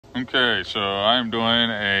Okay, so I'm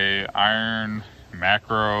doing a iron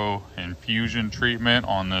macro infusion treatment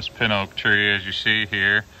on this pin oak tree, as you see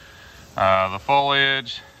here. The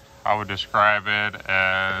foliage, I would describe it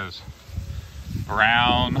as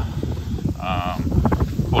brown,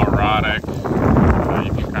 chlorotic.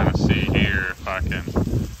 You can kind of see here, if I can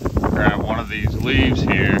grab one of these leaves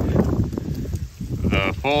here,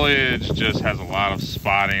 the foliage just has a lot of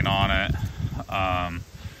spotting on it.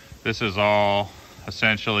 This is all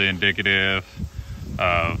essentially indicative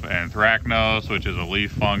of anthracnose, which is a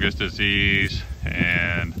leaf fungus disease,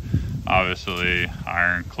 and obviously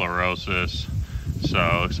iron chlorosis. So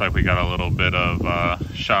it looks like we got a little bit of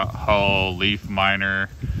shot hull leaf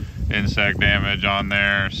miner insect damage on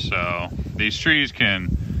there. So these trees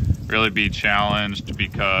can really be challenged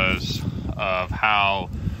because of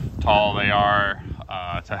how tall they are,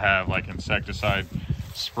 to have like insecticide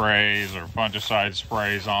sprays or fungicide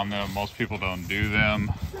sprays on them. Most people don't do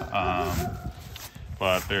them,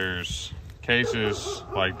 but there's cases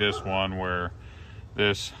like this one where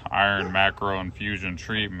this iron macro infusion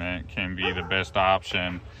treatment can be the best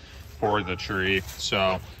option for the tree.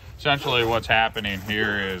 So essentially what's happening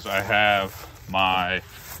here is I have my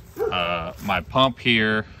my pump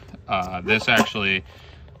here. This actually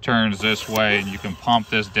turns this way, and you can pump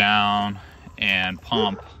this down and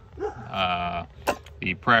pump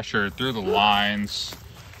the pressure through the lines.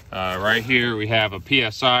 Right here we have a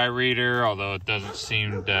PSI reader, although it doesn't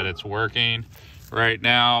seem that it's working right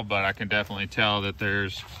now, but I can definitely tell that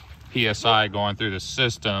there's PSI going through the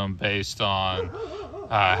system based on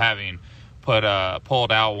having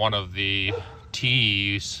pulled out one of the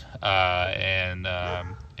T's and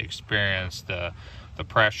experienced the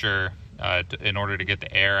pressure in order to get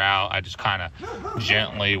the air out. I just kind of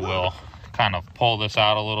gently will kind of pull this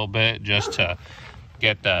out a little bit just to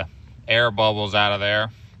get the air bubbles out of there,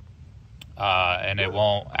 and it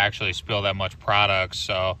won't actually spill that much product,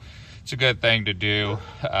 so it's a good thing to do.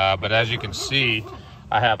 But as you can see,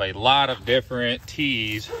 I have a lot of different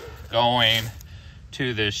T's going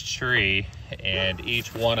to this tree, and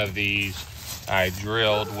each one of these I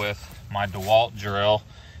drilled with my DeWalt drill.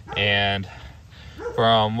 And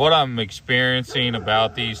from what I'm experiencing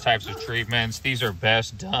about these types of treatments, these are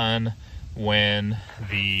best done when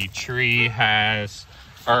the tree has,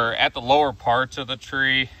 or at the lower parts of the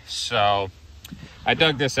tree. So I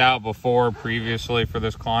dug this out before previously for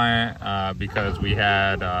this client because we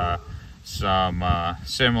had some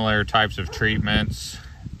similar types of treatments,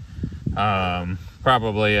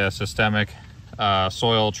 probably a systemic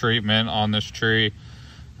soil treatment on this tree.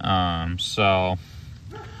 So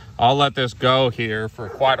I'll let this go here for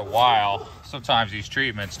quite a while. Sometimes these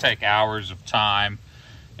treatments take hours of time,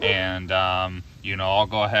 and you know, I'll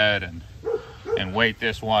go ahead and wait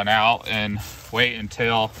this one out and wait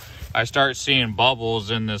until I start seeing bubbles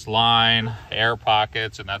in this line, air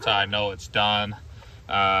pockets, and that's how I know it's done.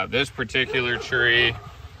 This particular tree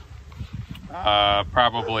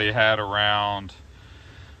probably had around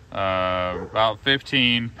about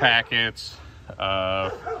 15 packets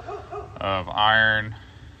of iron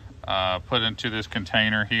put into this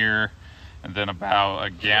container here, and then about a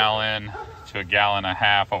gallon to a gallon and a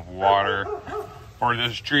half of water for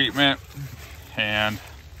this treatment. And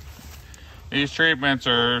these treatments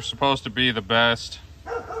are supposed to be the best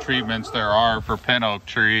treatments there are for pin oak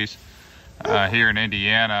trees here in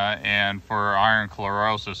Indiana, and for iron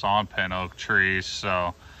chlorosis on pin oak trees.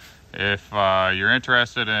 So if you're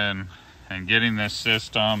interested in getting this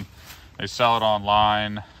system, they sell it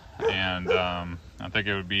online, and I think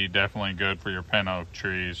it would be definitely good for your pin oak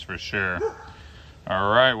trees for sure.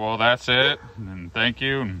 All right, well, that's it, and thank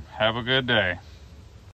you, and have a good day.